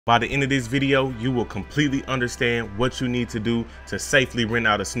By the end of this video, you will completely understand what you need to do to safely rent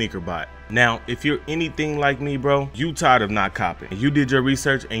out a sneaker bot. Now, if you're anything like me, bro, you tired of not copying. You did your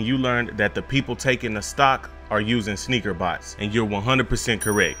research and you learned that the people taking the stock are using sneaker bots, and you're 100%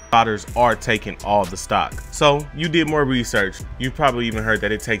 correct. Botters are taking all the stock. So you did more research. You probably even heard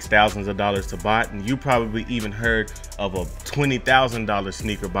that it takes thousands of dollars to bot, and you probably even heard of a $20,000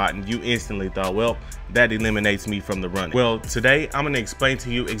 sneaker bot, and you instantly thought, well, that eliminates me from the running. Well, today I'm gonna explain to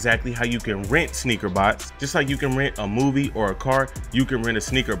you exactly how you can rent sneaker bots. Just like you can rent a movie or a car, you can rent a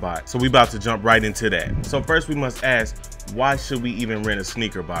sneaker bot. So we about to jump right into that. So first we must ask, why should we even rent a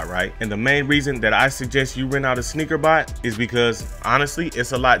sneaker bot, right? And the main reason that I suggest you rent out a sneaker bot is because honestly,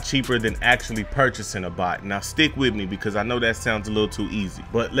 it's a lot cheaper than actually purchasing a bot. Now stick with me because I know that sounds a little too easy,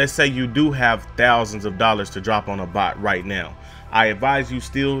 but let's say you do have thousands of dollars to drop on a bot right now. I advise you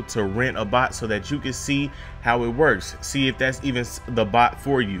still to rent a bot so that you can see how it works. See if that's even the bot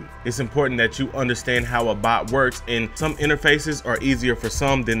for you. It's important that you understand how a bot works, and some interfaces are easier for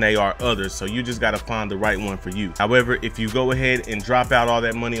some than they are others. So you just gotta find the right one for you. However, if you go ahead and drop out all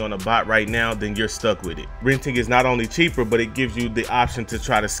that money on a bot right now, then you're stuck with it. Renting is not only cheaper, but it gives you the option to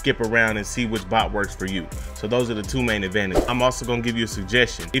try to skip around and see which bot works for you. So those are the two main advantages. I'm also gonna give you a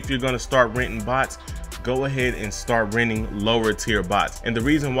suggestion. If you're gonna start renting bots, go ahead and start renting lower tier bots. And the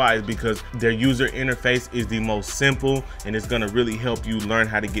reason why is because their user interface is the most simple, and it's gonna really help you learn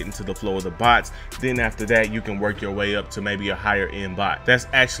how to get into the flow of the bots. Then after that, you can work your way up to maybe a higher end bot. That's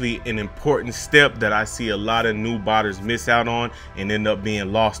actually an important step that I see a lot of new botters miss out on and end up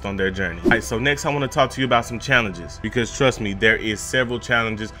being lost on their journey. All right, so next I wanna talk to you about some challenges, because trust me, there is several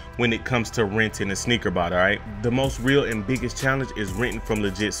challenges when it comes to renting a sneaker bot, all right? The most real and biggest challenge is renting from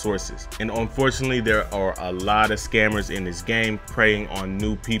legit sources. And unfortunately, there are a lot of scammers in this game preying on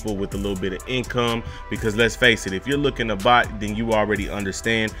new people with a little bit of income, because let's face it, if you're looking to bot, then you already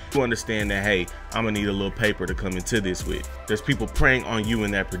understand. You understand that, hey, I'm gonna need a little paper to come into this with. There's people preying on you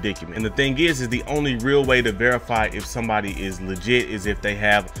in that predicament. And the thing is the only real way to verify if somebody is legit is if they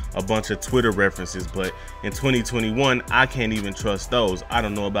have a bunch of Twitter references. But in 2021, I can't even trust those. I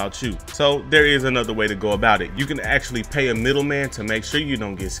don't know about you. So there is another way to go about it. You can actually pay a middleman to make sure you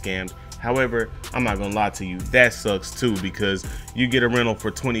don't get scammed. However, I'm not gonna lie to you, that sucks too, because you get a rental for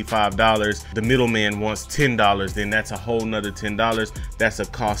 $25, the middleman wants $10, then that's a whole nother $10. That's a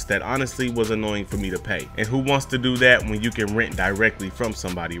cost that honestly was annoying for me to pay. And who wants to do that when you can rent directly from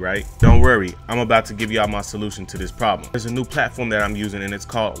somebody, right? Don't worry, I'm about to give y'all my solution to this problem. There's a new platform that I'm using, and it's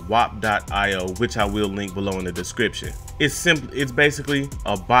called wop.io, which I will link below in the description. It's basically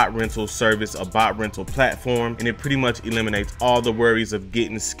a bot rental service, a bot rental platform, and it pretty much eliminates all the worries of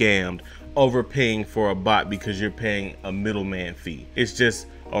getting scammed, overpaying for a bot because you're paying a middleman fee. It's just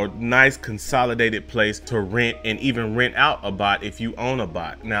a nice consolidated place to rent and even rent out a bot if you own a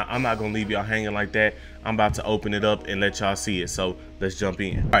bot. Now, I'm not gonna leave y'all hanging like that. I'm about to open it up and let y'all see it. So let's jump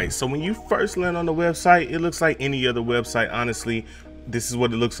in. All right, so when you first land on the website, it looks like any other website, honestly. This is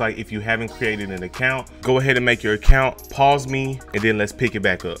what it looks like if you haven't created an account. Go ahead and make your account, pause me, and then let's pick it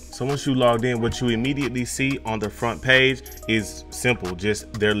back up. So once you logged in, what you immediately see on the front page is simple,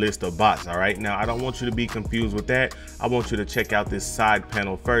 just their list of bots, all right? Now, I don't want you to be confused with that. I want you to check out this side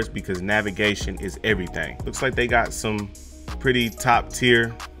panel first, because navigation is everything. Looks like they got some pretty top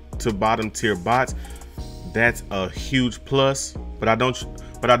tier to bottom tier bots. That's a huge plus, but I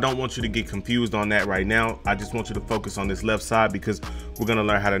don't want you to get confused on that right now. I just want you to focus on this left side, because we're gonna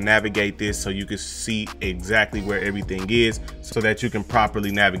learn how to navigate this so you can see exactly where everything is so that you can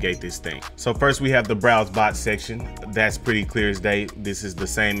properly navigate this thing. So first we have the browse bot section. That's pretty clear as day. This is the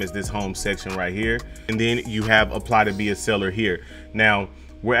same as this home section right here. And then you have apply to be a seller here. Now,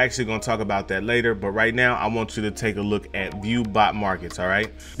 we're actually going to talk about that later, but right now I want you to take a look at view bot markets. All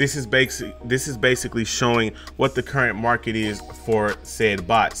right, this is basically showing what the current market is for said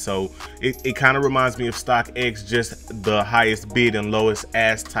bot. So it kind of reminds me of StockX, just the highest bid and lowest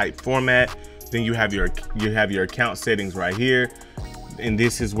ask type format. Then you have your account settings right here, and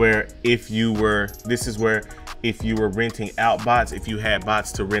this is where if you were renting out bots, if you had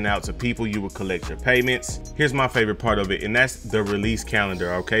bots to rent out to people, you would collect your payments. Here's my favorite part of it, and that's the release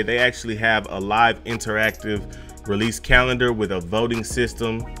calendar, okay? They actually have a live interactive release calendar with a voting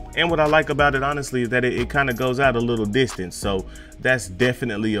system. And what I like about it, honestly, is that it kind of goes out a little distance. So that's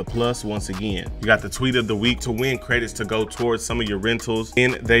definitely a plus. Once again, you got the tweet of the week to win credits to go towards some of your rentals.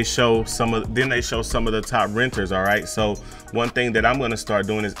 Then they show some of the top renters. All right. So one thing that I'm going to start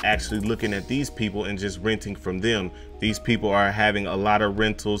doing is actually looking at these people and just renting from them. These people are having a lot of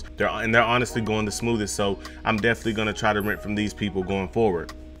rentals. They're honestly going the smoothest. So I'm definitely going to try to rent from these people going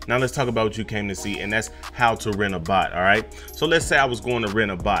forward. Now let's talk about what you came to see, and that's how to rent a bot. All right, so let's say I was going to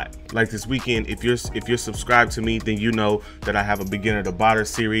rent a bot like this weekend. If you're subscribed to me, then you know that I have a beginner to botter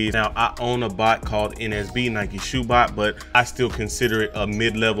series. Now I own a bot called NSB, Nike Shoe Bot, but I still consider it a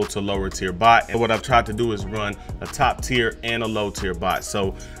mid-level to lower tier bot. And what I've tried to do is run a top tier and a low tier bot.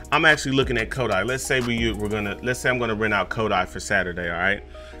 So I'm actually looking at Kodai. Let's say let's say I'm gonna rent out Kodai for Saturday. All right,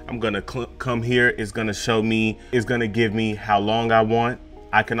 I'm gonna come here. It's gonna show me, it's gonna give me how long I want.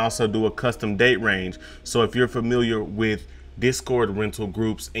 I can also do a custom date range. So if you're familiar with Discord rental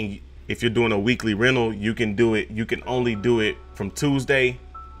groups, and if you're doing a weekly rental, you can do it. You can only do it from Tuesday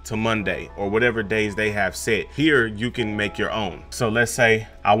to Monday or whatever days they have set. Here, you can make your own. So let's say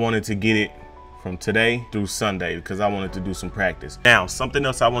I wanted to get it from today through Sunday because I wanted to do some practice. Now, something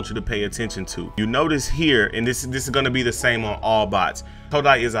else I want you to pay attention to. You notice here, and this is gonna be the same on all bots.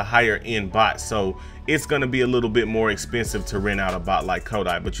 Kodai is a higher end bot, so it's gonna be a little bit more expensive to rent out a bot like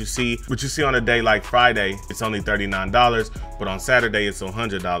Kodai. But you see on a day like Friday, it's only $39, but on Saturday it's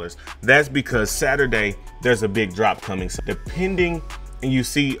 $100. That's because Saturday there's a big drop coming. So depending, and you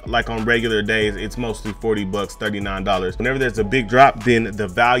see like on regular days, it's mostly 40 bucks, $39. Whenever there's a big drop, then the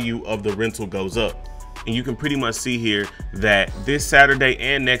value of the rental goes up. And you can pretty much see here that this Saturday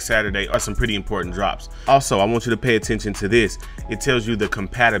and next Saturday are some pretty important drops. Also, I want you to pay attention to this. It tells you the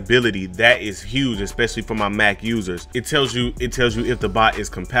compatibility. That is huge, especially for my Mac users. It tells you if the bot is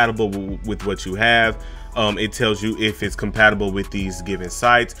compatible with what you have. It tells you if it's compatible with these given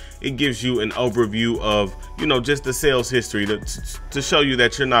sites. It gives you an overview of, you know, just the sales history to show you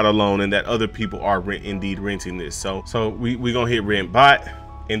that you're not alone and that other people are indeed renting this. So we gonna hit rent bot,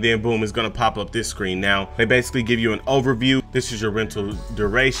 and then boom, it's gonna pop up this screen. Now they basically give you an overview. This is your rental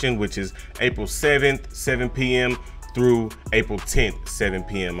duration, which is April 7th, 7 p.m. through April 10th, 7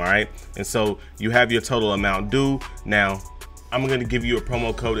 p.m. All right, and so you have your total amount due. Now I'm gonna give you a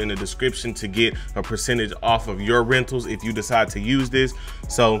promo code in the description to get a percentage off of your rentals if you decide to use this.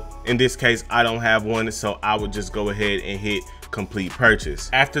 So in this case, I don't have one, so I would just go ahead and hit complete purchase.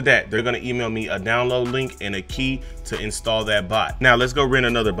 After that, they're gonna email me a download link and a key to install that bot. Now let's go rent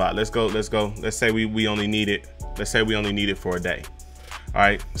another bot. Let's go. Let's say we only need it. Let's say we only need it for a day. All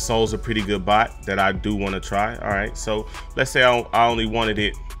right, Soul's a pretty good bot that I do want to try. All right, so let's say I only wanted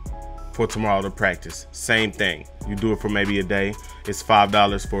it for tomorrow to practice. Same thing. You do it for maybe a day. It's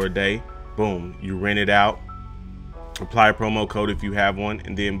 $5 for a day. Boom, you rent it out. Apply a promo code if you have one,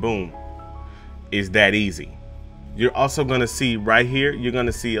 and then boom, it's that easy. You're also gonna see right here, you're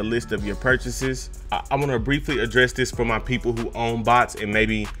gonna see a list of your purchases. I wanna briefly address this for my people who own bots and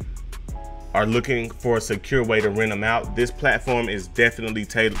maybe are looking for a secure way to rent them out. This platform is definitely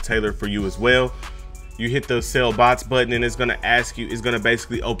tailored for you as well. You hit the sell bots button and it's gonna ask you, it's gonna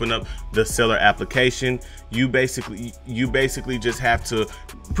basically open up the seller application. You basically just have to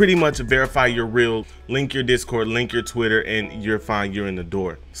pretty much verify you're real, link your Discord, link your Twitter, and you're fine, you're in the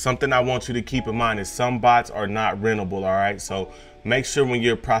door. Something I want you to keep in mind is some bots are not rentable, all right? So make sure when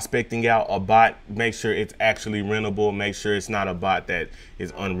you're prospecting out a bot, make sure it's actually rentable. Make sure it's not a bot that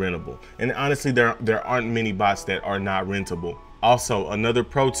is unrentable. And honestly, there aren't many bots that are not rentable. Also, another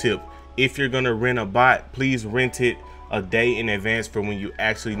pro tip, if you're gonna rent a bot, please rent it a day in advance for when you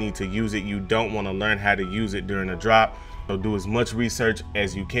actually need to use it. You don't wanna learn how to use it during a drop. So do as much research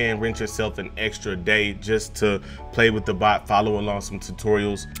as you can. Rent yourself an extra day just to play with the bot, follow along some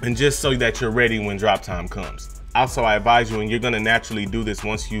tutorials, and just so that you're ready when drop time comes. Also, I advise you, and you're gonna naturally do this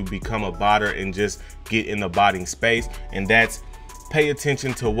once you become a botter and just get in the botting space, and that's pay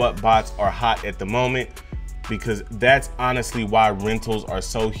attention to what bots are hot at the moment, because that's honestly why rentals are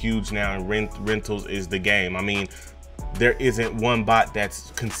so huge now, and rentals is the game. I mean, there isn't one bot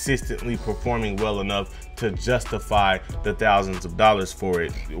that's consistently performing well enough to justify the thousands of dollars for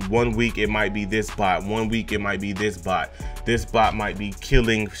it. One week it might be this bot, one week it might be this bot. This bot might be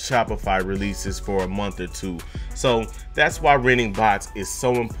killing Shopify releases for a month or two. So that's why renting bots is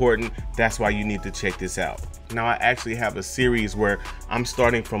so important. That's why you need to check this out. Now I actually have a series where I'm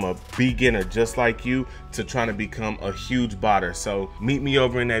starting from a beginner just like you to trying to become a huge botter. So meet me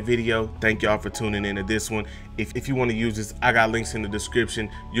over in that video. Thank y'all for tuning into this one. If you want to use this, I got links in the description.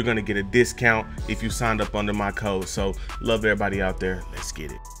 You're gonna get a discount if you signed up under my code. So love everybody out there. Let's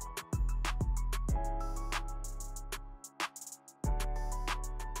get it.